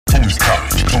Tony's talk.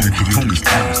 Tony's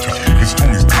talk. It's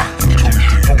Tony's talk.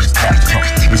 Tony's talk.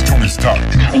 It's Tony's talk.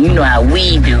 And you know how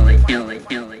we do it.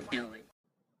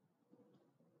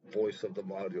 Voice of the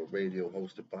Varrio Radio,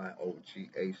 hosted by OG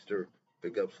Aster.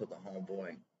 Big ups to the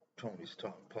homeboy, Tony's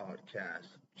Talk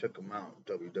Podcast. Check them out,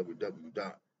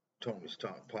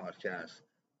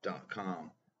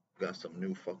 www.tonystalkpodcast.com. Got some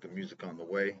new fucking music on the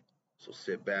way, so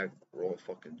sit back, roll a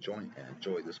fucking joint, and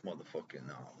enjoy this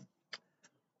motherfucking,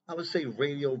 I would say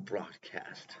radio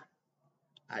broadcast.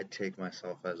 I take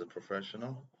myself as a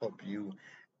professional. Hope you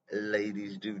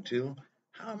ladies do too.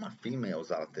 How are my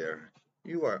females out there?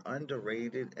 You are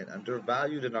underrated and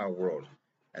undervalued in our world,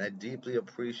 and I deeply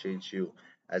appreciate you.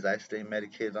 As I stay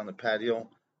medicated on the patio,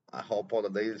 I hope all the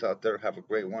ladies out there have a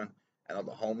great one, and all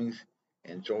the homies,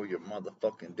 enjoy your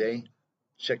motherfucking day.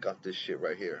 Check out this shit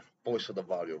right here. Voice of the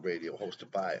Varrio Radio,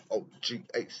 hosted by OG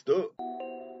Aster.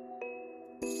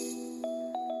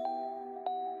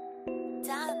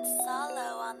 Dan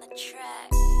Solo on the track.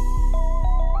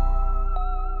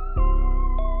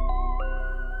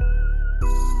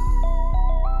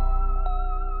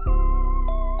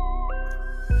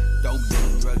 Dope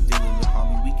dealer, drug dealer, little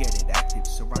homie, we get it active.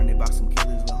 Surrounded by some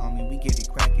killers, little homie, we get it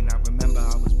cracking. I remember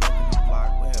I was broken the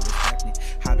block where it was happening.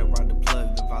 How to ride the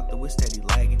plug, the Vato was steady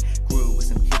lagging. Grew up with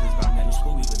some killers by middle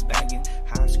school, we was bagging.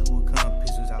 High school come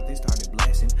pistols out, they started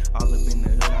blasting. All up in the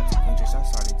hood, I took interest, I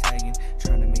started tagging.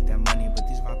 Trying to make that money, but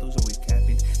these Vatos always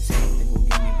capping. Same thing will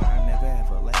get me, but I never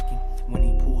ever lacking. When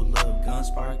he pulled up, guns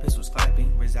spark, pistols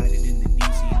clapping. Resided in the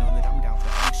DC, know that I'm down for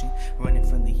action. Running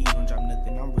from the heat, don't drop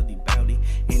nothing, I'm really bowdy.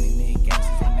 Internet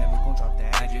gangsters, they never gon' drop the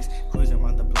address. Cruising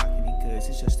around the block and cuz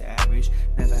it's just the average.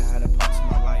 Never had a pause in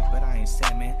my life, but I ain't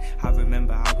sad, man. I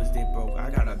remember I was dead broke,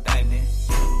 I got a bag, man.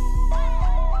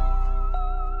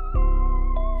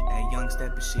 That young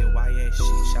step of shit, YS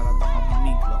shit. Shout out to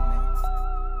homie Miklo, man.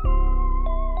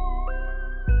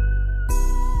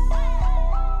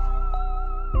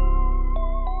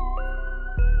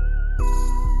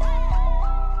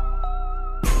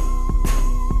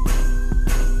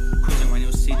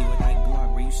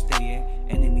 Stay at.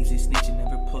 Enemies is snitching,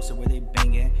 never posted where they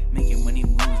bang at. Making money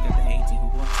moves, got the 18 who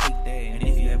gon' take that. And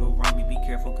if you ever run me, be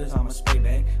careful, cause I'ma spray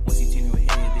back. Once you turn your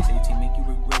head, this 18 make you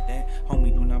regret that.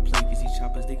 Homie, do not play, cause these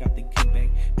choppers, they got the kickback.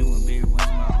 Doing big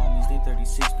runs, my homies, they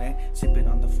 36 pack. Sipping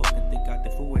on the fucking thick, got the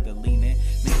fool where the lean at.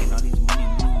 Making all these money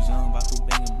moves, about to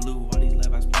banging blue. All these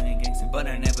levels playing gangster, but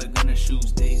I never gonna shoot.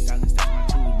 Stay silent, that's my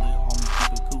tool, little homie,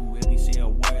 keep it cool. If you say a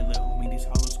word, little homie, these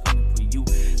hollows coming for you.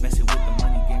 Messing with the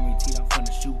money, guaranteed I'm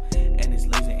finna shoot. And it's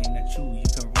laser ain't that true. You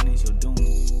can run into your doom.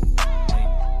 Hey,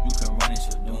 you can run into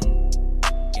your doom.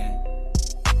 Gang.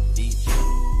 Bitch.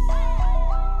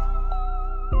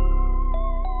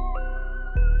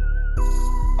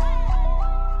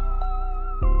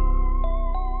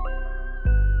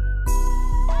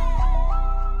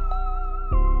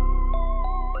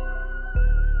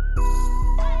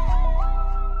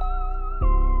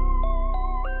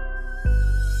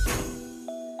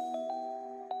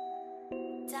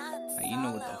 Hey, you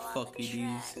know what the fuck it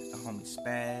is? The homie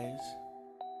Spaz,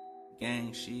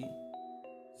 gang shit,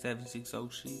 760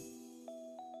 shit.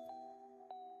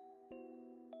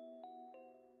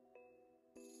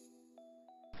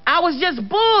 I was just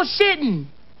bullshitting.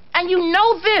 And you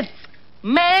know this,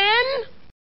 man.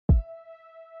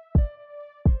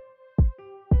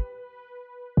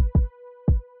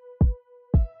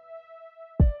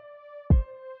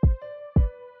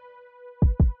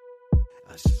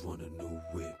 I just want a new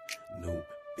whip, new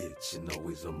bitch, and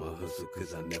always on my hustle,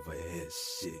 cause I never had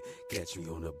shit. Catch me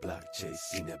on the block,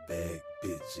 chasing that bag,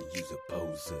 bitch, and use a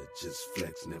poser, just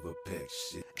flex, never pack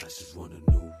shit. I just want a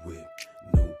new whip,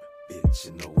 new bitch,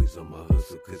 and always on my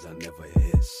hustle, cause I never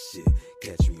had shit.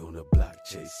 Catch me on the block,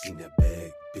 chasing that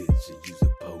bag, bitch, and use a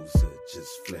poser,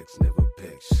 just flex, never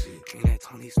pack shit. And that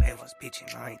Tony's man was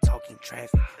bitching, I ain't talking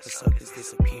traffic. The suckers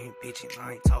disappearing, bitching,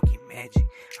 I ain't talking magic.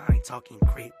 I ain't talking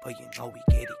crib, but you know we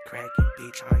get it cracking,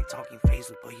 bitch. I ain't talking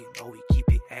Facebook, but you know we keep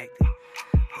it active.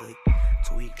 Hood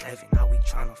 211, now we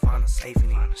tryna find a safe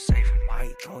in it. Why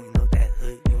you throwing up that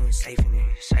hood? You ain't safe in it.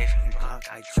 You block,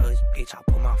 I trust, bitch. I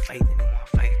put my faith in it.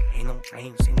 Ain't no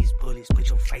names in these bullets, put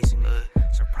your face in it.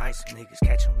 Surprise some niggas,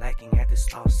 catch them lacking at the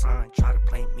stop sign. Try to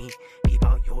play me, be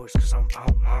about yours, cause I'm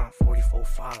about mine. 44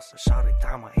 files, so shot it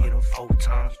down, I hit him 4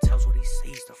 times. He tells what he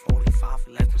sees, the 45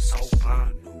 left him so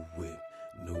blind. New whip,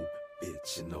 new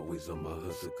bitch, and always on my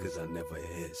hustle, cause I never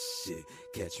had shit.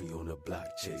 Catch me on the block,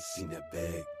 chasing that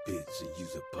bag, bitch, and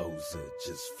use a poser,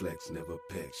 just flex, never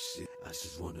pack shit. I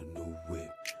just want a new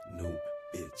whip, new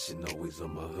bitch, and always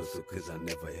on my hustle, cause I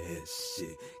never had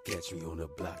shit. Catch me on the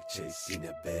block, chasing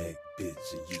that bag,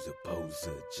 bitch, and use a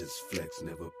poser, just flex,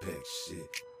 never pack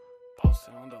shit.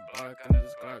 Posted on the block, and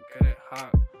this Glock get it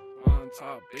hot. On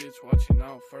top, bitch, watching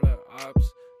out for the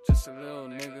ops. Just a little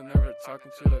nigga, never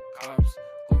talking to the cops.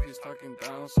 Goofy's talking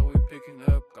down, so we picking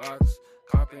up Glocks.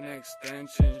 Copying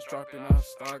extensions, dropping off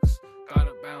stocks.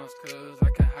 Gotta bounce, cause I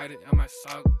can hide it in my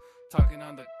sock. Talking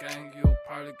on the gang, you'll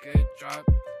probably get dropped.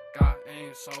 Got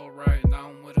aim so right now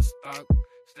I'm with a stock.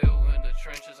 Still in the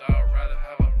trenches, I'd rather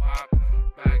have a mop.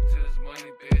 Back to this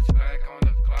money, bitch, back on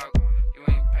the clock. You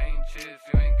ain't paying chips,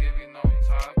 you ain't giving no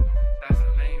top. That's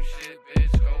a lame shit,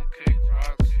 bitch, go kick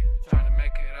rocks. Tryna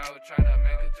make it out, tryna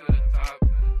make it to the top.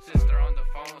 Sister on the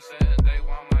phone saying they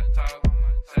want my top.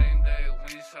 Same day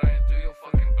we sliding through your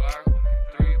fucking block.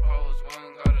 3 posts,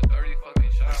 1 got a 30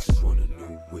 fucking shot. I just want a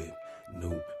new whip,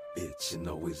 new bitch, and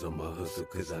always on my hustle,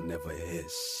 cause I never had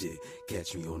shit.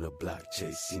 Catch me on the block,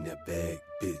 chasing that bag,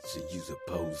 bitch, and use a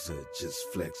poser, just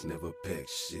flex, never pack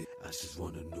shit. I just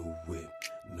want a new whip,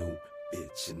 new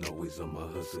bitch, and always on my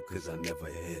hustle, cause I never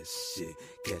had shit.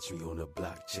 Catch me on the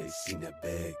block, chasing that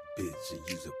bag, bitch, and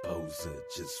use a poser,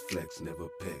 just flex, never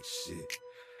pack shit.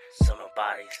 Summer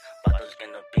bodies, bottles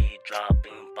gonna be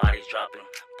dropping, bodies dropping,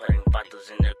 putting bottles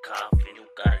in their coffin. You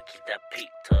gotta keep that peak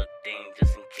tucked in,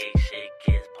 just in case shit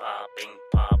gets popping.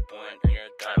 Pop one, yeah,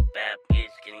 got a bad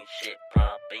bitch getting shit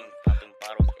popping, popping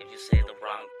bottles. If you say the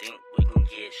wrong thing, we can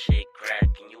get shit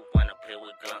cracking. You wanna play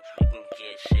with guns, we can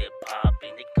get shit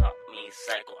popping. They call me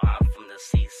psycho, I'm from the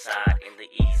seaside, in the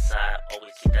east side.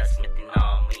 Always keep that smithing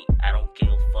on me. I don't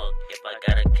give a fuck if I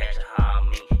gotta catch a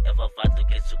homie. If a fighter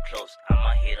gets too close,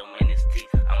 I'ma hit him in his teeth.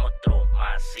 I'ma throw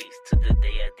my seats to the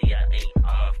day at DIA.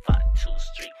 I'm on 52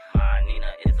 Street. My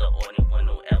Nina is the only one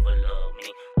who ever loved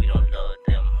me. We don't love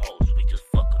them hoes. We just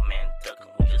fuck a man, duck 'em.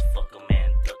 We just fuck a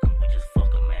man, duck 'em. We just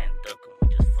fuck a man, duck 'em.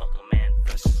 We just fuck a man, duck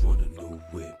 'em. I just want a new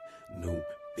whip, new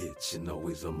bitch, and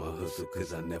always on my hustle,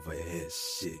 cause I never had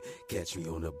shit. Catch me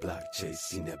on the block,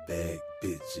 chasing that bag,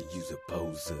 bitch, and use a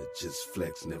poser, just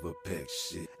flex, never pack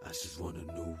shit. I just want a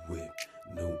new whip,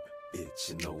 new bitch,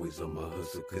 and always on my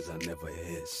hustle, cause I never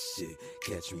had shit.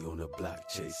 Catch me on the block,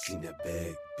 chasing that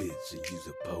bag, bitch, and use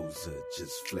a poser,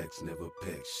 just flex, never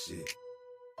pack shit.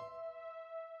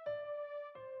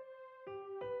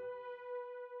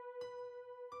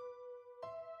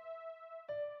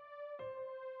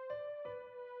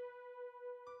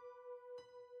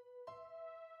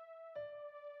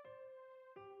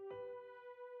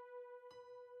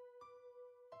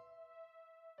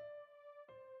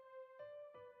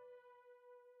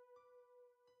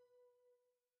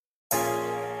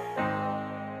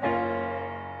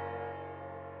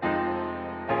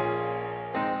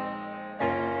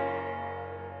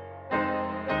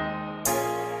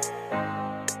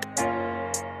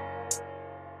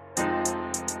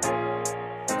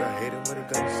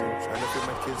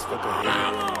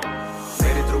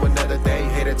 Made it through another day,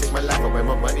 hater take my life away.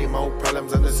 More money, more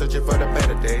problems, I'm just searching for the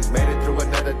better days. Made it through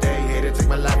another day, hater take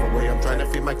my life away. I'm trying to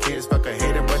feed my kids, fuck a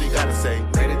hater, what he gotta say?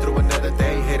 Made it through another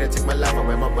day, hater take my life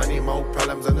away. More money, more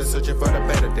problems, I'm just searching for the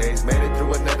better days. Made it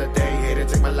through another day, hater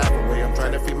take my life away. I'm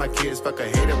trying to feed my kids, fuck a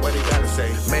hater, what he gotta say?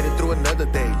 Made it through another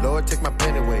day, Lord take my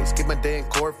pen away. Skip my day in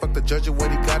court, fuck the judge and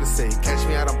what he gotta say. Catch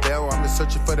me out on bail, I'm just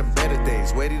searching for the better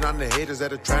days. Waiting on the haters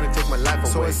that are trying to take my life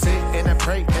away. So I sit and I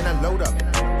pray and I load up,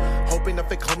 hoping the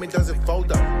fake homie doesn't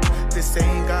fold up. This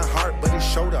saying got heart, but he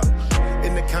showed up.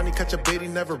 In the county, catch a bait, he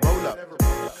never roll up.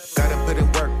 Gotta put in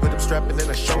work, put him strapping and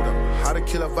I showed him how to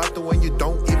kill a vato when you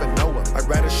don't even know him. I'd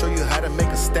rather show you how to make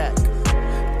a stack.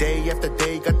 Day after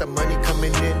day, got the money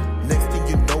coming in. Next thing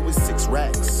you know is 6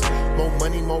 racks. More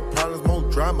money, more problems, more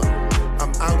drama.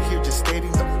 I'm out here just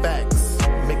stating the facts.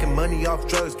 Making money off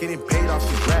drugs, getting paid off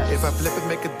these raps. If I flip it,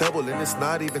 make a double, and it's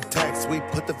not even tax. We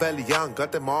put the valley on,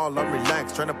 got them all on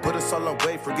relax. Trying to put us all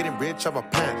away for getting rich off a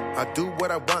plant. I do what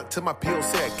I want till my pills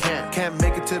say I can't. Can't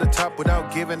make it to the top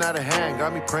without giving out a hand.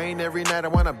 Got me praying every night, I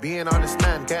wanna be an honest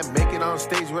man. Can't make it on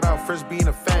stage without first being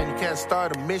a fan. You can't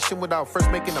start a mission without first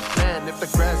making a plan. If the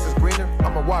grass is greener,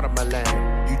 I'ma water my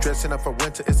land. You dressing up for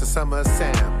winter, it's the summer of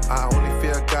Sam. I only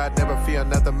fear God, never fear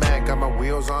another man. Got my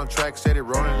wheels on track, steady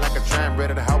rolling like a tram.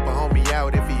 Ready to help a homie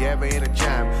out if he ever in a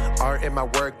jam. Art in my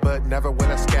work, but never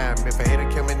will I scam. If a hater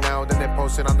kill me now, then they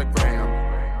post it on the gram.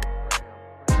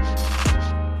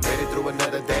 Made it through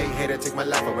another day, hater take my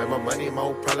life away. More money,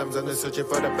 more problems, I'm just searching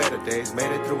for the better days.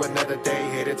 Made it through another day,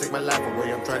 hater take my life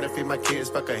away. I'm trying to feed my kids,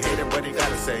 fuck a hater, what he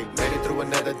gotta say? Made it through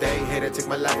another day, hater take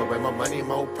my life away. More money,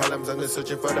 more problems, I'm just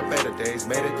searching for the better days.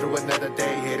 Made it through another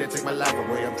day, hater take my life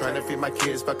away. I'm trying to feed my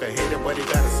kids, fuck a hater, what he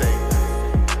gotta say?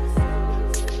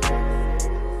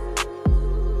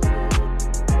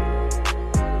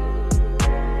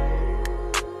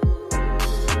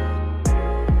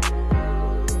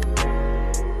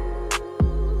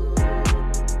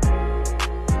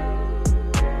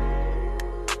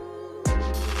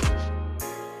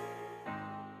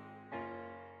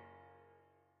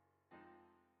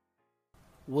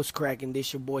 What's cracking?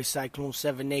 This your boy Cyclone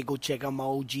 7A. Go check out my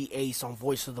OG Ace on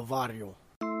Voice of the Varrio.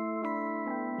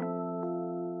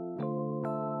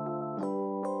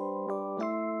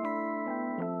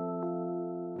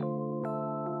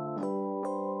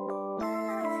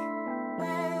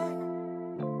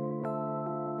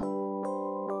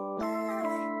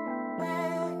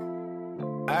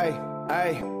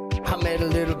 Ay, I met a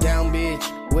little down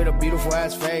bitch with a beautiful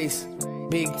ass face,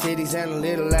 big titties and a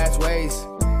little ass waist,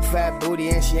 fat booty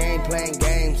and she ain't playing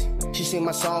games. She sing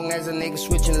my song as a nigga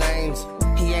switching lanes.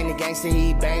 He ain't a gangster,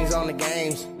 he bangs on the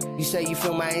games. You say you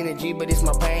feel my energy, but it's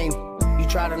my pain. You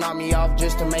try to knock me off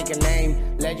just to make a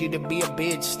name. Led you to be a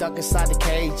bitch stuck inside the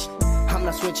cage. I'm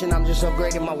not switching, I'm just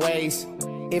upgrading my ways.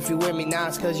 If you with me now,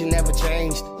 it's cause you never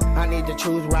changed. I need the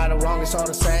truth, right or wrong, it's all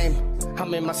the same.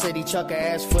 I'm in my city, chuck a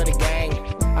ass for the gang.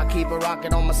 I keep a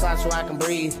rocket on my side so I can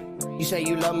breathe. You say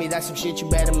you love me, that's some shit you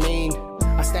better mean.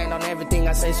 I stand on everything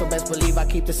I say, so best believe I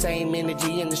keep the same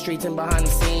energy in the streets and behind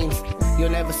the scenes. You'll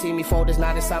never see me fold, it's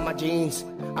not inside my jeans.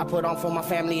 I put on for my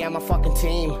family and my fucking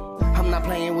team. I'm not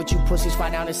playing with you pussies,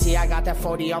 fight down and see. I got that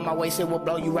 40 on my waist, it will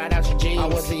blow you right out your jeans. I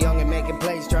was a young and making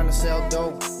plays, trying to sell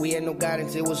dope. We had no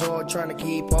guidance, it was hard trying to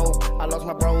keep hope. I lost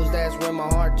my bros, that's when my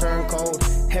heart turned cold.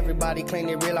 Everybody claim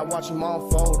they real, I watch them all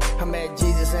fold. I met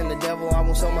Jesus and the devil, I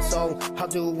won't sell my soul. I'll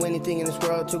do anything in this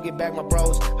world to get back my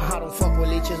bros. I don't fuck with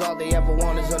leeches, all they ever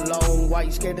want is alone. Why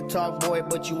you scared to talk, boy,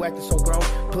 but you acting so grown?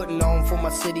 Putting on for my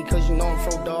city, cause you know I'm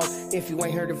from dog. If you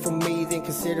ain't heard it from me, then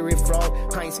consider it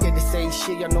fraud. I ain't scared to say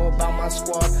shit, y'all know about my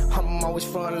squad. I'm always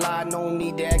front line, no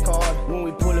need to act hard. When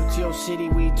we pull up to your city,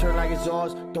 we turn like it's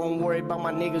ours. Don't worry about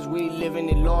my niggas, we living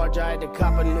it large. I had to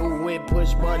cop a new whip,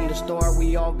 push button to start.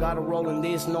 We all gotta roll in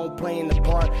this, no playing the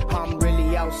part. I'm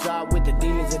really outside with the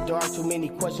demons in dark. Too many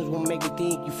questions will make you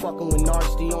think you fucking with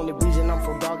narcs. The only reason I'm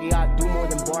from doggy, I do more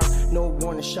than bark. No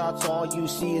warning shots, all you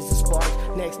see is the sparks.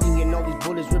 Next thing you know, these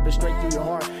bullets ripping straight through your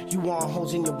heart. You want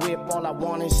hoes in your whip, all I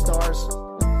want is stars.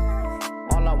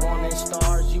 All I want is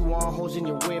stars. You want hoes in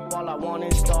your whip, all I want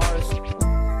is stars.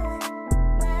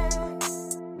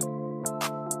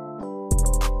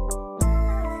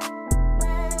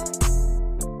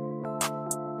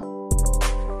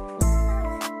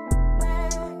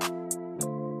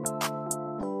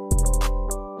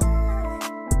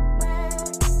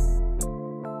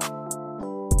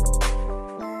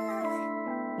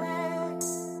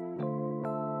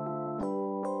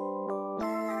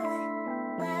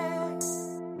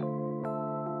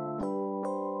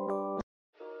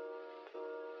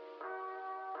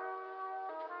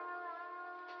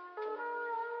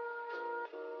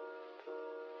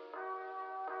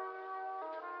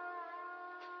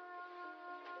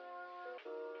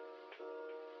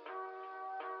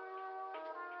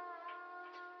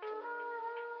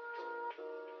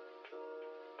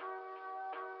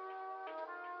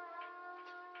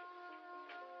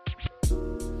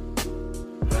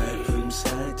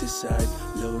 Side to side,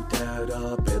 no doubt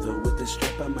all better with the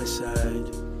strap on my side.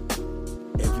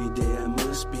 Every day I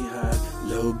must be high,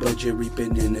 low budget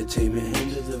reaping entertainment,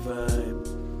 handle the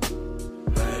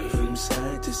vibe. Ride from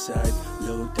side to side,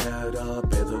 no doubt all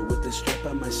better with the strap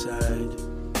on my side.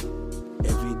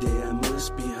 Every day I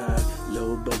must be high,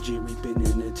 low budget reaping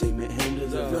entertainment, handle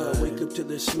the vibe. Wake up to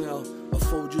the smell of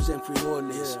Folgers and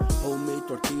frijoles, homemade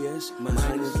tortillas, my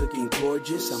mind is looking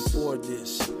gorgeous, I'm for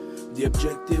this. The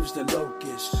objective's the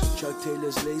locust. Chuck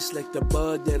Taylor's lace like the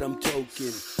bud that I'm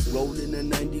toking. Rolling a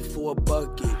 94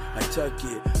 bucket, I tuck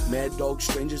it. Mad dog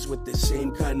strangers with the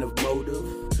same kind of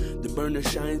motive. The burner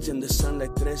shines in the sun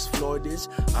like Tres Flores.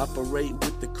 Operate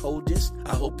with the coldest,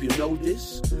 I hope you know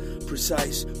this.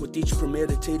 Precise with each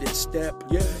premeditated step.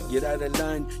 Get out of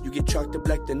line, you get chalked up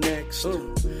like the next.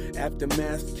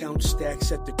 Aftermath, count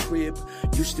stacks at the crib.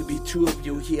 Used to be two of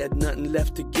you, he had nothing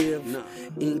left to give.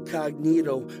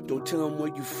 Incognito, don't tell him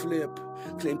where you flip.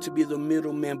 Claim to be the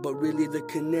middleman, but really the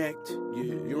connect.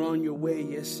 You're on your way,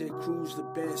 yes, it cruise the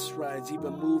best rides.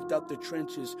 Even moved out the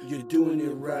trenches, you're doing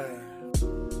it right.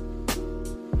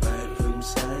 Ride from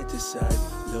side to side,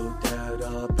 no doubt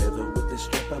all better with the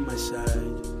strap on my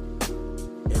side.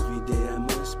 Every day I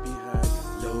must be high,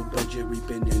 low budget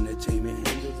reaping entertainment,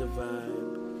 handle the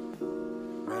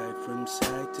vibe. Ride from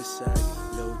side to side,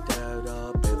 no doubt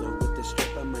all better with the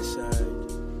strap on my side.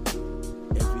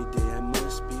 Every day I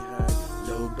must be high,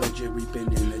 low budget reaping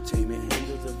entertainment,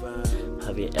 handle the vibe.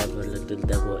 Have you ever looked the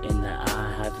devil in the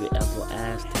eye? Have you ever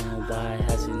asked him why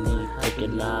hasn't he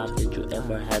taken life? Did you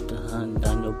ever have to hunt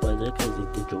down your brother cause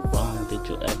he did you wrong? Did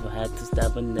you ever have to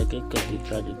stab a nigga cause he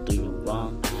tried to do you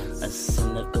wrong? I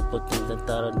seen a couple things I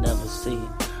thought I'd never see.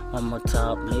 I'm a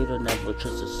top leader, never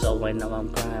trust a soul. Right now I'm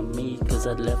crying me cause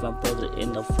I left my brother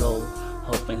in the flow.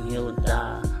 hoping he'll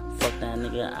die. Fuck that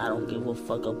nigga, I don't give a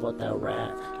fuck about that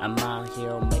rap. I'm out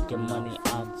here making money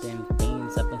off them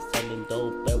things. I've been selling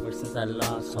dope ever since I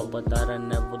lost hope. I thought I'd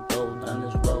never go down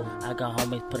this road. I got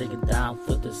homies putting it down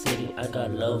for the city. I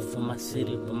got love for my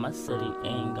city, but my city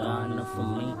ain't got enough for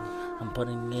me. I'm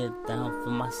putting it down for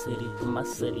my city, but my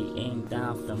city ain't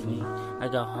down for me. I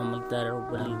got homies that are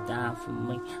really down for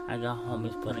me. I got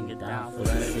homies putting it down for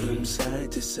me. From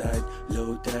side to side,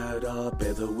 low doubt all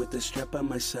better with the strap on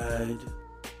my side.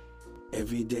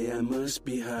 Every day I must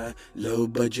be high, low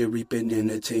budget reaping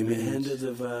entertainment, handle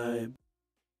the vibe.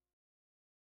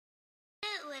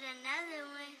 With another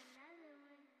one.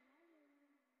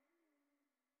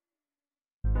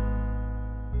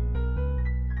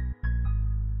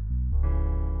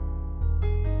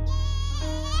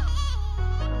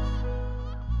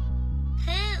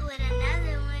 Hit with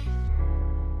another one.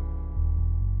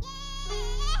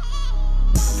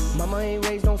 Mama ain't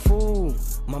raised no fool.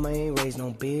 Mama ain't raised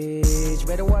no bitch.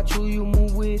 Better watch who you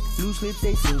move with. Loose lips,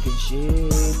 they sinking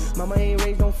shit. Mama ain't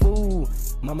raised no fool.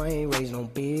 Mama ain't raised no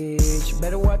bitch.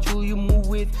 Better watch who you move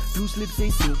with. Loose lips, they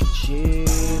sinking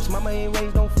shit. Mama ain't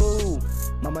raised no fool.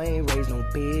 Mama ain't raised no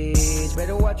bitch.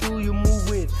 Better watch who you move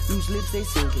with. Loose lips, they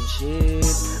sinking shit.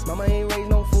 Mama ain't raised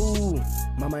no fool.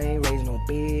 Mama ain't raised no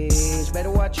bitch.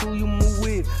 Better watch who you move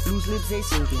with. Loose lips, they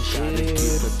sinking shit. Gotta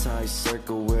keep a tight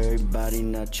circle where everybody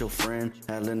not your friend.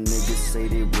 Hella niggas say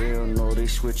they real, know they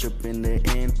switch up in the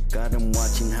end. Got them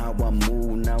watching how I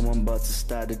move, now I'm about to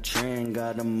start a trend.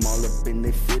 Got them all up in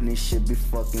their feelings, shit be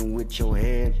fucking with your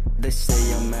head. They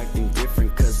say I'm acting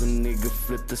different cause a nigga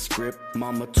flipped the script.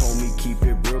 Mama told me keep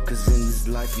it real cause in this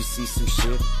life you see some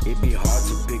shit. It be hard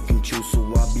to pick and choose, so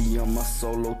I be on my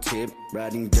solo tip.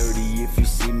 Riding dirty, if you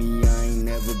see me I ain't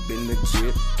never been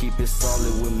legit. Keep it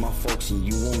solid with my folks and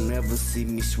you won't never see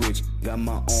me switch. Got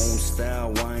my own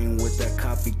style, I ain't with that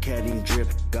copycatting drip.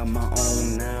 Got my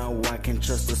own now, I can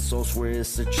trust the source where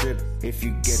it's a trip. If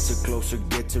you get too close or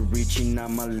get to reaching,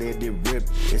 I'ma let it rip.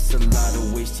 It's a lot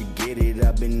of ways to get it,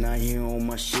 I've been out here on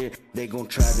my shit. They gon'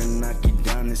 try to knock you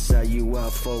down and sell you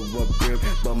out for a grip.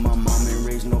 But my mom ain't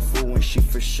raised no fool and she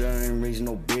for sure ain't raised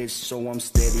no bitch. So I'm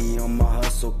steady on my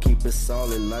hustle, keep it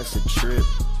solid, life's a trip.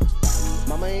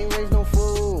 Mama ain't raised no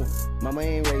fool. Mama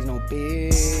ain't raised no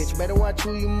bitch. Better watch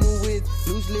who you move with.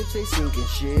 Loose lips, they sinking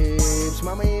ships.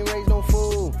 Mama ain't raised no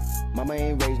fool. Mama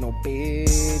ain't raised no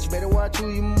bitch. Better watch who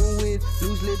you move with.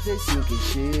 Loose lips, they sinking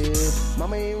ships.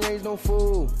 Mama ain't raised no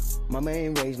fool. Mama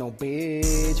ain't raised no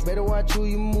bitch. Better watch who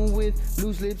you move with.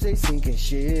 Loose lips, they sinking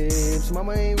ships.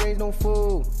 Mama ain't raised no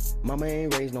fool. Mama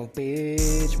ain't raised no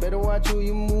bitch. Better watch who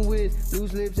you move with.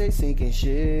 Loose lips, they sinking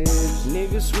ships.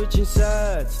 Niggas switching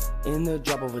sides in the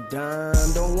drop of a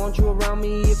dime. Don't want you around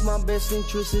me if my best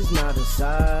interest is not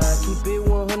inside. Keep it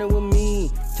 100 with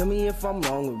me. Tell me if I'm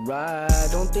wrong or right.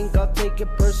 Don't think I'll take it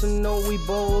personal. We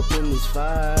both in this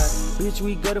fight. Bitch,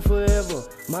 we got it forever.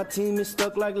 My team is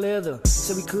stuck like leather.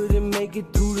 Said we couldn't make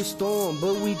it through the storm,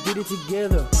 but we did it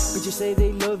together. Bitches say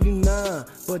they love you now,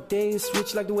 but they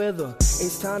switch like the weather.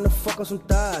 It's time to fuck on some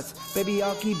thoughts. Baby,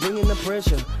 I'll keep bringing the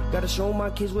pressure. Gotta show my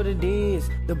kids what it is.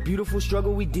 The beautiful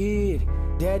struggle we did.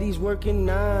 Daddy's working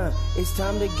now. It's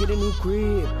time to get a new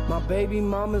crib. My baby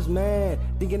mama's mad,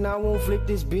 thinking I won't flip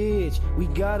this bitch. We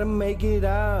gotta make it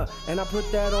out, and I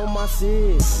put that on my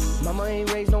sis. Mama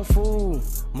ain't raised no fool.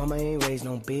 Mama ain't raised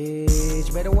no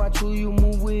bitch. Better watch who you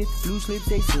move with. Loose lips,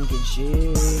 they sinking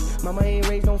shit. Mama ain't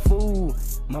raised no fool.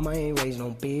 Mama ain't raised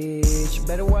no bitch.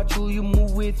 Better watch who you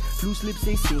move with. Loose lips,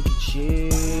 they sinking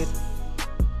shit.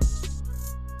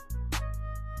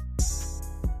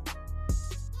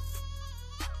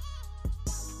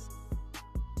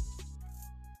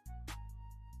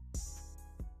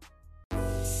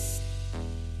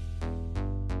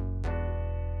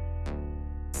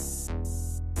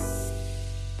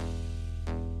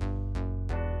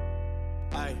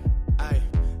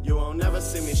 You won't never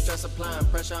see me stress applying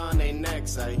pressure on they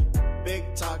necks, ayy. Big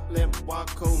talk, limp,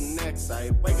 walk, cool next,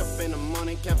 ayy. Wake up in the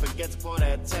morning, can't forget to pour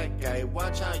that tech, ayy.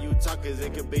 Watch how you talk, cause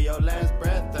it could be your last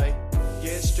breath, ayy.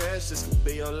 Get stressed, this could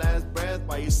be your last breath.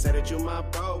 Why you said that you my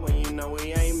bro when you know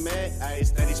we ain't met, ayy.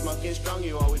 Steady smoking strong,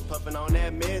 you always puffing on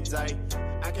that mids, ayy.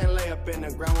 I can't lay up in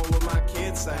the ground with my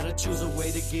kids, ayy. Gotta choose a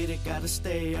way to get it, gotta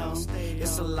stay on.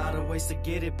 It's a lot of ways to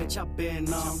get it, bitch, I've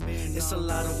been on. It's a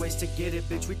lot of ways to get it,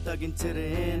 bitch, we thuggin' to the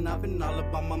end. I've been all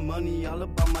about my money, all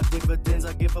about my dividends.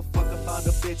 I give a fuck about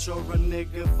a bitch or a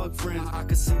nigga, fuck friends. I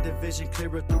can see the vision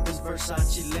clearer through this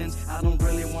Versace lens. I don't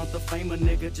really want the fame, a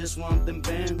nigga just want them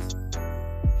bands.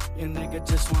 Your nigga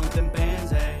just want them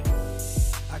bands,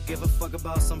 ayy. I give a fuck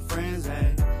about some friends,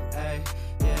 ayy, ayy,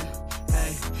 yeah,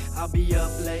 ayy. I'll be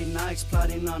up late nights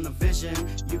plotting on a vision.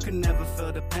 You can never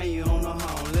feel the pain, you don't know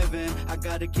how I'm living. I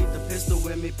gotta keep the pistol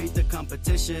with me, beat the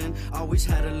competition. Always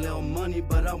had a little money,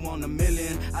 but I want a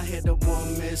million. I hit the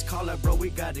one miss, call it, bro, we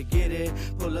gotta get it.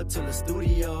 Pull up to the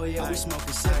studio, yeah, we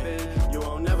smoking, sipping. You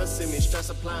won't never see me stress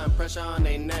applying pressure on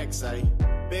they necks, ayy.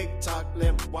 Big talk,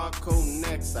 lip, walk, cool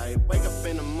next, ayy. Wake up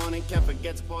in the morning, can't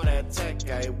forget to pour that tech,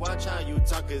 ayy. Watch how you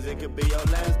talk, cause it could be your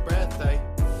last breath, ayy.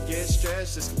 Get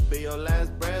stressed, this could be your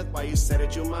last breath. Why you say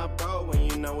that you my bro when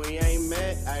you know we ain't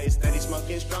met, ayy. Steady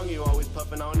smoking strong, you always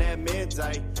puffing on that mids,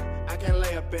 ayy. I can't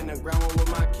lay up in the ground with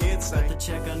my kids, ayy. The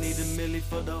check, I need a milli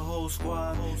for the whole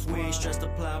squad. We ain't stressed,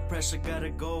 apply pressure, gotta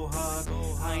go hard.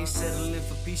 I ain't settling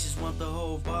for pieces, want the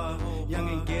whole bar. Young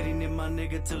and getting in my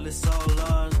nigga till it's all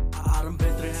ours. I done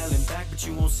been through hell and back, but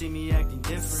you won't see me acting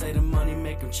different. Say the money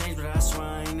make them change, but I swear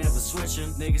I ain't never switching.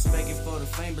 Niggas faking for the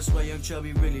fame, but swear young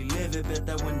chubby really live it. Bet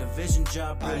that when the vision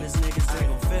drop, realest niggas ain't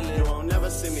gon' feel it. You won't never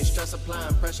see me stress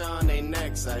applying pressure on they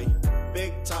necks, ayy.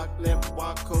 Big talk, lip,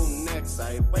 walk, cool next,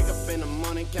 ayy. Wake up in the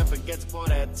morning, can't forget to pour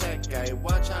that tech, ayy.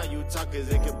 Watch how you talk, cause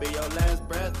it could be your last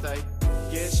breath, ayy.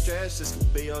 Get stressed, this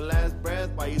could be your last breath.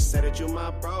 Why you say that you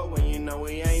my bro when you know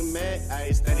we ain't met,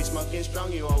 ayy. Steady smoking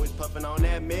strong, you always puffing on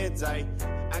that mids, ayy.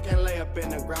 I can't lay up in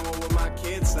the ground with my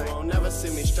kids, ayy. You won't never see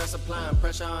me stress applying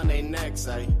pressure on they necks,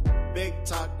 ayy. Big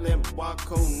talk, limp, walk,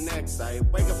 cool next, ayy.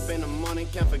 Wake up in the morning,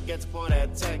 can't forget to pour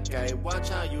that tech, ayy. Watch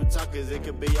how you talk, cause it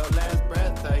could be your last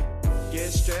breath, ayy. Get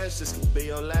stressed, this could be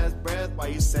your last breath. Why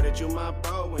you say that you my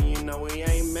bro when you know we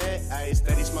ain't met, ayy.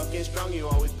 Steady smoking strong, you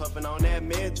always puffing on that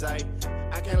mids, ayy.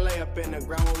 I can't lay up in the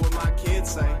ground with my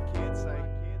kids, ayy.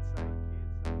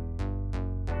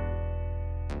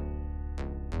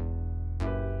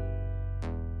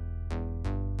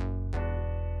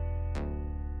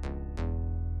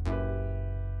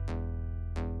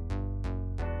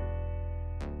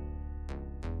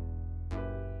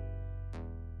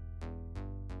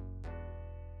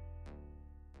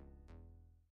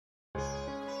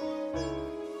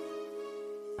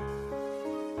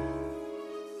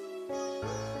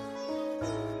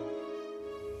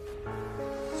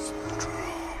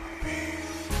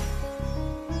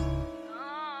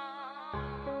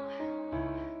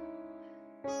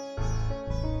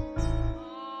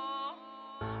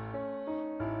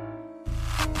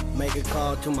 Make a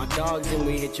call to my dogs and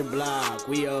we hit your block.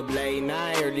 We up late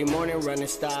night, early morning running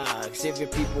stocks. If your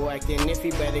people acting iffy,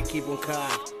 better keep them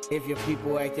caught. If your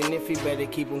people acting iffy, better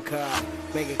keep them caught.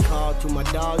 Make a call to my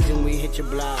dogs and we hit your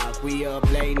block. We up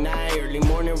late night, early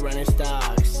morning running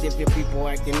stocks. If your people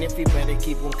acting iffy, better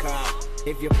keep them caught.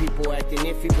 If your people acting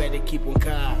iffy, better keep them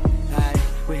caught. Aye,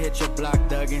 we hit your block,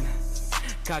 thuggin'.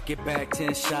 Cock it back,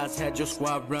 10 shots, had your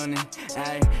squad running.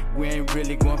 Aye, we ain't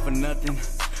really going for nothing.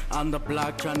 On the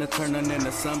block trying to turn it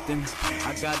into something.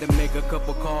 I gotta make a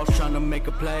couple calls trying to make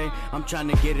a play. I'm trying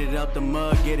to get it out the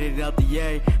mud, get it out the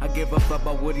yay. I give a fuck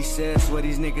about what he says, swear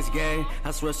these niggas gay.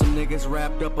 I swear some niggas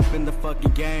wrapped up in the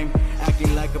fucking game.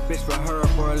 Acting like a bitch for her or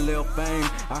for a little fame.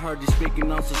 I heard you speaking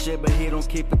on some shit, but he don't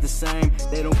keep it the same.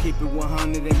 They don't keep it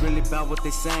 100, they really about what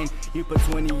they saying. You put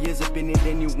 20 years up in it,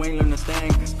 then you ain't learn a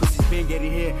thing. Pussy's been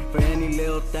getting hit for any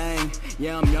little thing.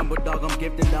 Yeah, I'm young, but dog, I'm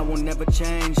gifted, that will never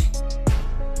change.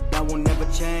 That will never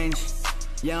change.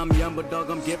 Yeah, I'm young, but dog,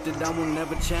 I'm gifted, that will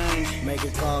never change. Make a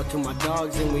call to my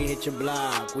dogs and we hit your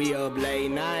block. We up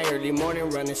late night, early morning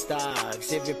running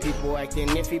stocks. If your people acting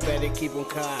iffy, better keep them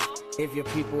caught. If your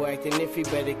people acting iffy,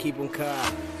 better keep them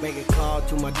caught. Make a call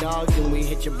to my dogs and we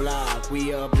hit your block.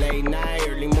 We up late night,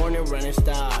 early morning running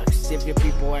stocks. If your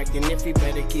people acting iffy,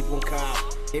 better keep them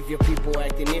caught. If your people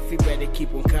acting iffy, better keep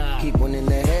them caught. Keep one in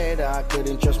the head, I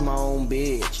couldn't trust my own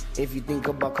bitch. If you think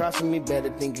about crossing me, better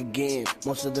think again.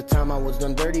 Most of the time I was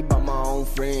done dirty by my own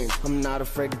friends. I'm not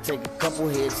afraid to take a couple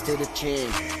hits to the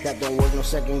chin. That don't work, no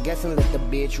second guessing, let the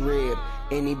bitch rip.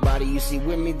 Anybody you see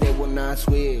with me, they will not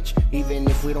switch. Even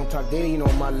if we don't talk there, you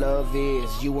know my love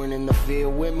is. You weren't in the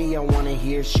field with me, I wanna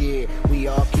hear shit. We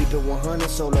all keep it 100,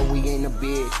 solo we ain't a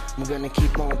bitch. I'm gonna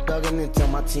keep on thugging until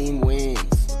my team wins.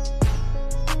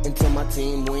 Until my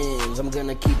team wins. I'm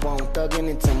gonna keep on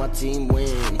thugging until my team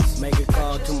wins. Make a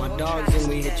call to my dogs and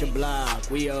we hit your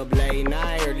block. We up late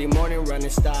night, early morning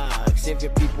running stocks. If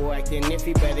your people acting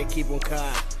iffy, better keep them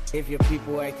caught. If your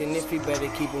people acting iffy, better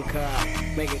keep them caught.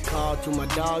 Make a call to my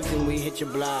dogs and we hit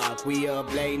your block. We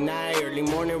up late night, early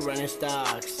morning running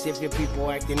stocks. If your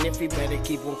people acting iffy, better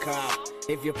keep them caught.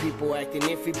 If your people acting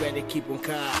iffy, better keep them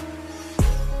caught.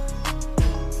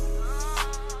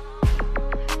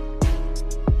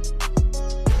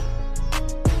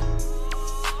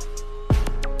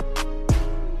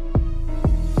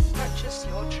 Purchase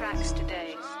your tracks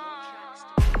today.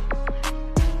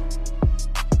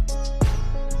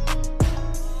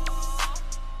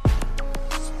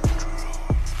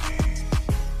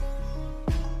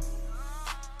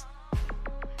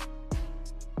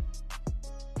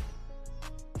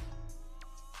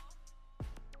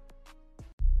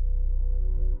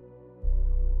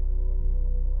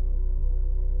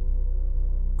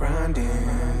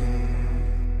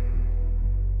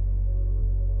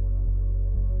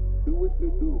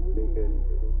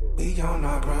 We on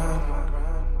our grind.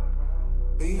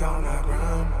 We on our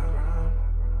grind.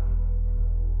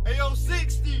 Ayo,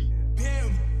 60.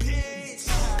 Pimp, bitch.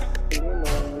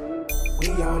 We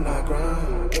on our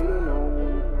grind.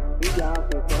 We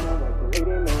out here down like you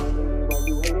hating on me. Why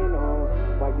you hating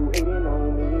on? Why you hating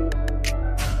on me?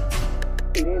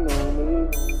 Hating on me.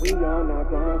 We on our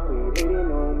grind, quit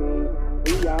hating on me.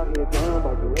 We out here down,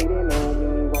 why you hating on me?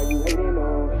 Why you hating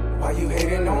on? Why you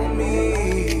hating on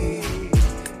me?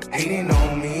 Hating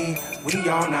on me. We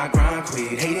on our grind,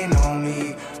 quit hating on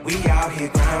me. We out here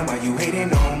grind. Why you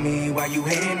hating on me? Why you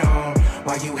hating on?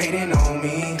 Why you hating on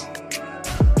me?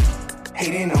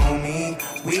 Hating on me.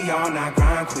 We on our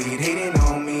grind, quit hating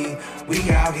on me. We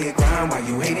out here grind. Why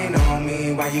you hating on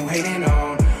me? Why you hating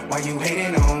on? Why you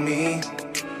hating on me?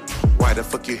 Why the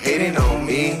fuck you hating on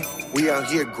me? We out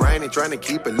here grinding, trying to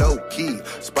keep it low key.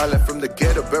 Spotlight from the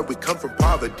ghetto, but we come from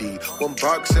poverty. One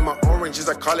box in my oranges,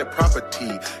 I call it property.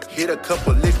 Hit a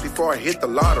couple licks before I hit the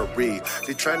lottery.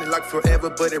 They trying to lock forever,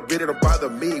 but it really don't bother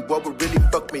me. What would really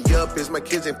fuck me up is my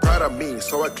kids ain't proud of me.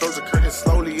 So I close the curtain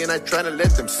slowly and I try to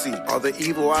let them see all the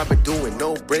evil I've been doing.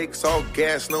 No breaks, all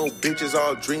gas, no bitches,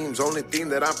 all dreams. Only thing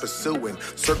that I'm pursuing.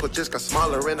 Circle just got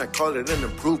smaller and I call it an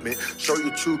improvement. Show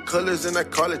you true colors and I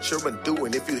call it your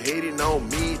undoing. If you hating on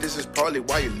me, this is probably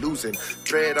why you're losing.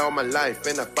 Thread all my life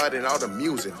and I find it out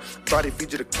amusing. Body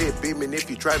feed you the clip, beaming if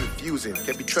you try refusing.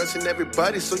 Can't be trusting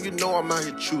everybody, so you know I'm out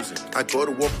here choosing. I go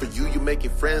to war for you, you making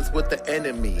friends with the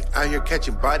enemy. Out here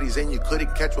catching bodies and you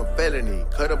couldn't catch one felony.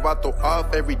 Cut a vato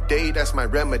off every day, that's my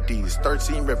remedy. Start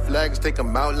seeing red flags, take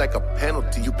them out like a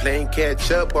penalty. You playing catch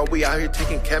up while we out here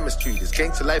taking chemistry. This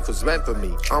gangster life was meant for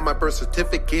me. On my birth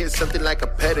certificate, something like a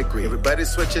pedigree. Everybody's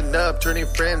switching up, turning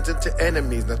friends into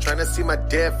enemies. Not trying to see my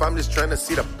death, I'm just trying to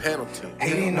see the penalty.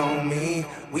 Hating on me,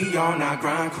 we on our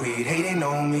grind, quit hating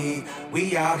on me.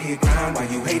 We out here grind, why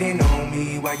you hating on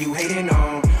me? Why you hating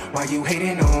on? Why you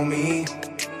hating on me?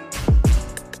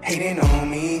 Hating on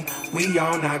me, we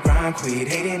on our grind, quit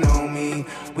hating on me.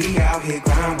 We out here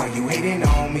grind, why you hating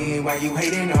on me? Why you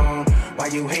hating on? Why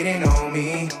you hating on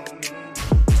me?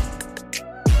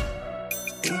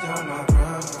 We on our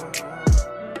grind,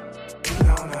 we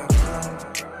on our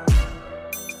grind.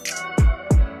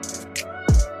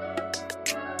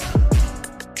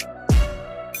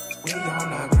 We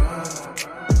on our grind.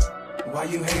 Why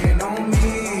you hating on me?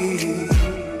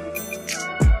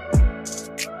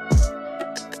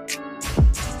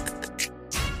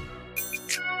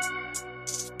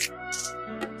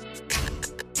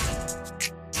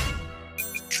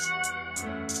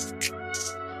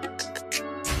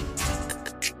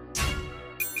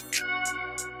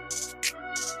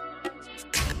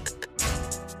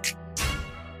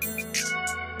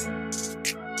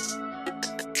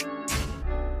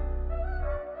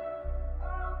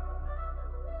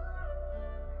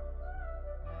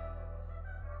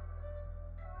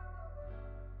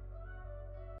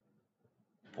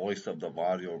 Voice of the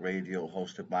Varrio Radio,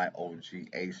 hosted by OG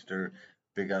Aster.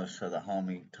 Big ups to the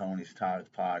homie Tony's Talks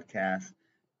Podcast.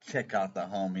 Check out the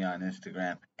homie on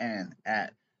Instagram and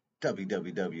at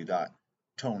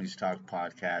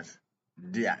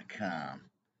www.tonystalkspodcast.com.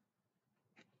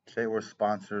 Today we're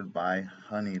sponsored by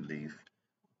Honey Leaf.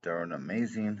 They're an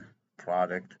amazing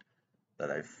product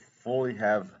that I fully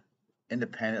have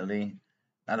independently,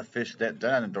 not official. They're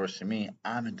not endorsing me.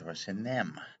 I'm endorsing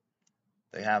them.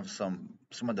 They have some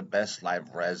of the best live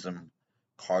resin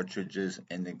cartridges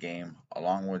in the game,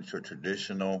 along with your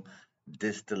traditional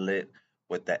distillate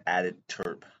with the added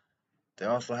terp. They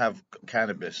also have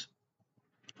cannabis.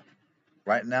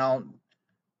 Right now,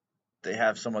 they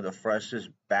have some of the freshest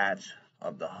batch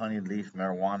of the honey leaf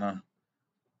marijuana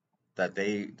that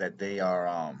they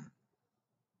are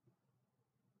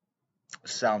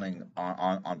selling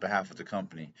on behalf of the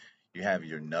company. You have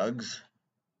your nugs,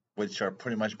 which are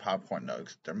pretty much popcorn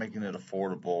nugs. They're making it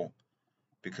affordable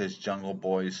because Jungle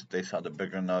Boys, they sell the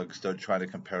bigger nugs. They're trying to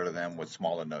compare to them with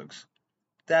smaller nugs.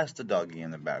 That's the doggy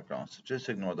in the background, so just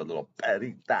ignore the little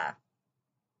perita.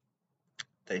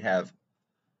 They have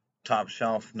top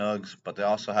shelf nugs, but they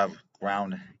also have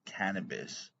ground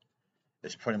cannabis.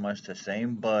 It's pretty much the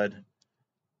same bud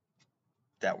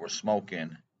that we're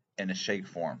smoking in a shake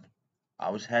form. I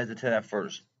was hesitant at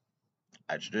first.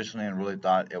 I traditionally really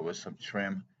thought it was some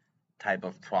trim type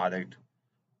of product.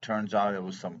 Turns out it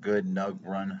was some good nug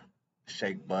run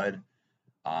shake bud.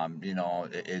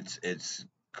 It's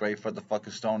great for the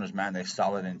fucking stoners, man. They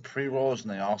sell it in pre rolls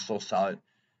and they also sell it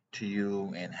to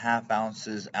you in half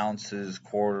ounces, ounces,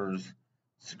 quarters.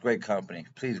 It's a great company.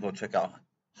 Please go check out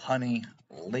Honey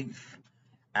Leaf.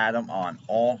 Add them on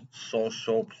all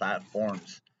social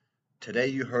platforms. Today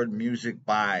you heard music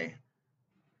by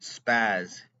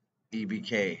Spaz,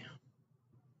 EBK.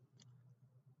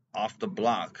 Off the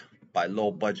Block by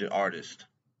Low Budget Artist.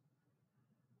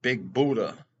 Big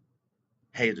Buddha,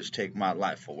 Haters Take My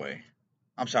Life Away.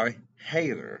 I'm sorry,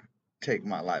 Hater Take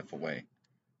My Life Away.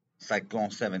 Cyclone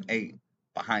 7-8,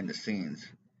 Behind the Scenes.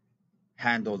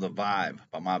 Handle the Vibe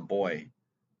by my boy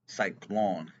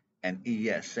Cyclone and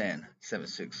ESN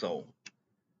 760.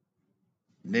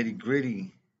 Nitty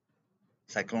Gritty,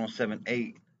 Cyclone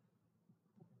 7-8,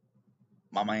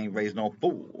 Mama Ain't Raised No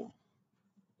Fool.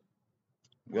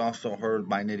 We also heard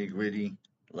by Nitty Gritty,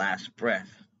 Last Breath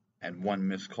and One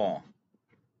Missed Call.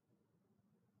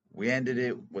 We ended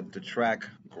it with the track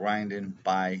Grindin'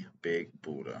 by Big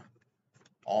Buddha.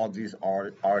 All these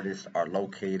artists are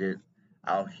located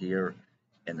out here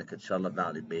in the Coachella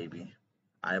Valley, baby.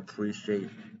 I appreciate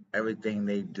everything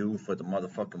they do for the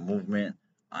motherfucking movement.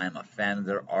 I am a fan of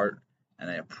their art, and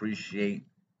I appreciate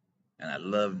and I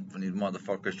love when these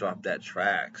motherfuckers drop that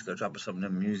tracks. They're dropping some new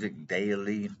music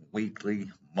daily, weekly,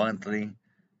 monthly.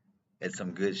 It's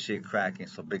some good shit cracking.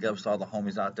 So big ups to all the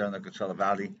homies out there in the Coachella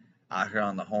Valley, out here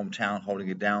on the hometown, holding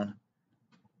it down,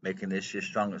 making this shit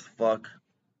strong as fuck.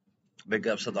 Big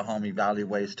ups to the homie Valley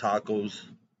Ways Tacos.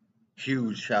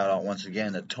 Huge shout out once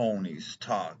again to Tony's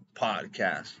Talk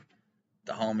Podcast.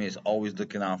 The homie is always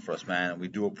looking out for us, man, and we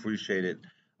do appreciate it.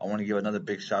 I want to give another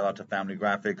big shout out to Family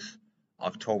Graphics.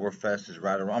 Oktoberfest is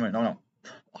right around.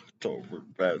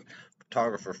 Oktoberfest.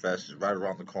 Photographer Fest is right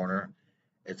around the corner.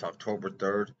 It's October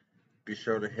 3rd. Be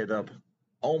sure to hit up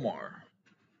Omar.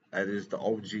 That is the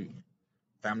OG.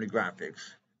 Family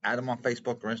Graphics. Add him on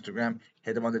Facebook or Instagram.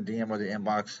 Hit him on the DM or the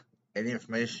inbox. Any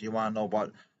information you want to know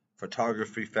about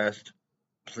Photography Fest,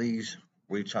 please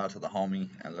reach out to the homie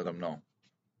and let him know.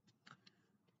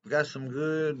 We got some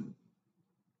good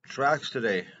tracks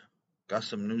today. Got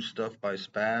some new stuff by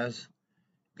Spaz.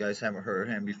 You guys haven't heard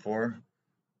him before.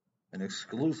 An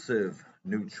exclusive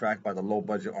new track by the low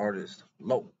budget artist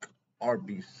Loke,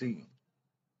 RBC,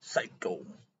 Psycho,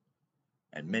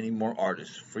 and many more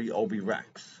artists. Free Obi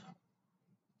Rex.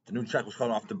 The new track was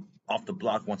called Off the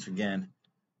Block once again.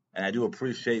 And I do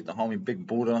appreciate the homie Big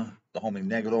Buddha, the homie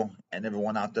Negro, and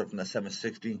everyone out there from the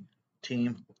 760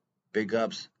 team. Big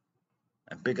ups.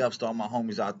 And big ups to all my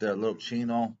homies out there, Little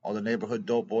Chino, all the neighborhood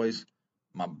dope boys,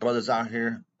 my brothers out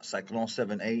here, Cyclone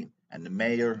 7-8, and the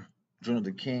mayor, Juno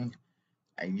the King.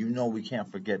 And you know we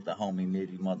can't forget the homie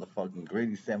Nitty motherfucking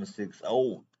Gritty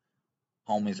 760.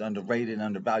 Homies underrated and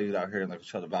undervalued out here in the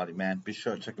Coachella Valley, man. Be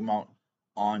sure to check him out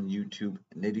on YouTube,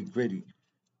 Nitty Gritty.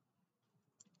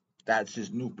 That's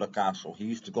his new Picasso. He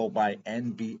used to go by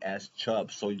NBS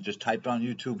Chubbs. So you just type on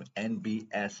YouTube,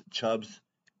 NBS Chubbs,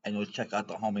 and you'll check out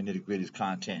the homie Nitty Gritty's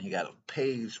content. He got a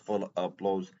page full of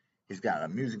uploads. He's got a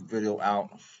music video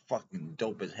out. Fucking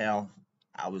dope as hell.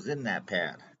 I was in that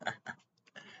pad.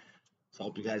 So I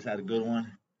hope you guys had a good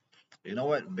one. You know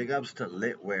what? Big ups to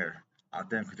Litwear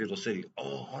out there in Cathedral City.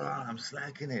 Oh, hold on. I'm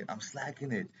slacking it.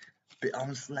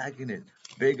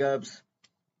 Big ups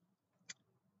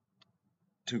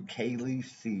to Kaylee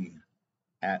C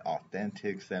at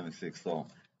Authentic 760. Let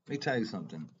me tell you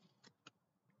something.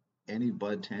 Any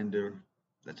bud tender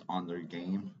that's on their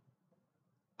game,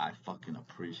 I fucking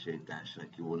appreciate that shit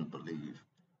like you wouldn't believe.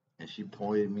 And she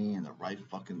pointed me in the right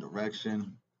fucking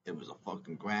direction. It was a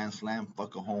fucking grand slam,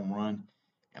 fucking home run.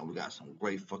 And we got some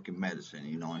great fucking medicine,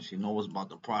 you know. And she knows about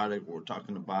the product. We're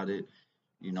talking about it,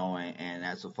 you know. And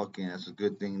that's a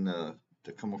good thing to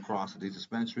come across at these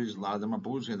dispensaries. A lot of them are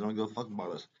bougie and they don't give a fuck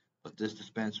about us. But this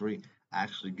dispensary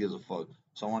actually gives a fuck.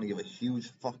 So I want to give a huge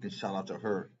fucking shout out to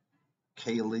her,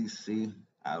 Kaylee C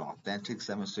at Authentic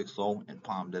 760 in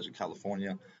Palm Desert,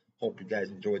 California. Hope you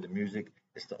guys enjoyed the music.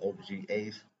 It's the OG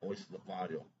Ace, Voice of the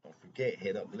Varrio. Don't forget,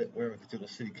 hit up Litwear in Cathedral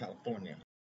City, California.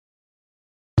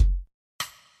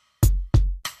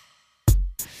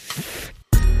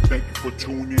 Thank you for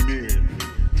tuning in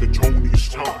to Tony's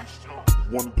Talk,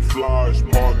 one of the flyest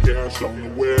podcasts on the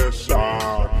west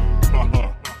side.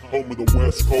 Home of the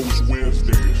West Coast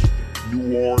Wednesdays.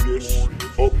 New artists,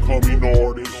 upcoming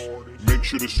artists. Make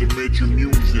sure to submit your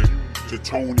music to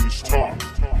Tony's Talk,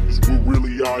 because we're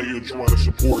really out here trying to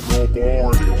support local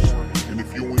artists. And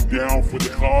if you ain't down for the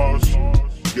cause,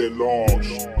 get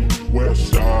lost.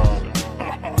 West side.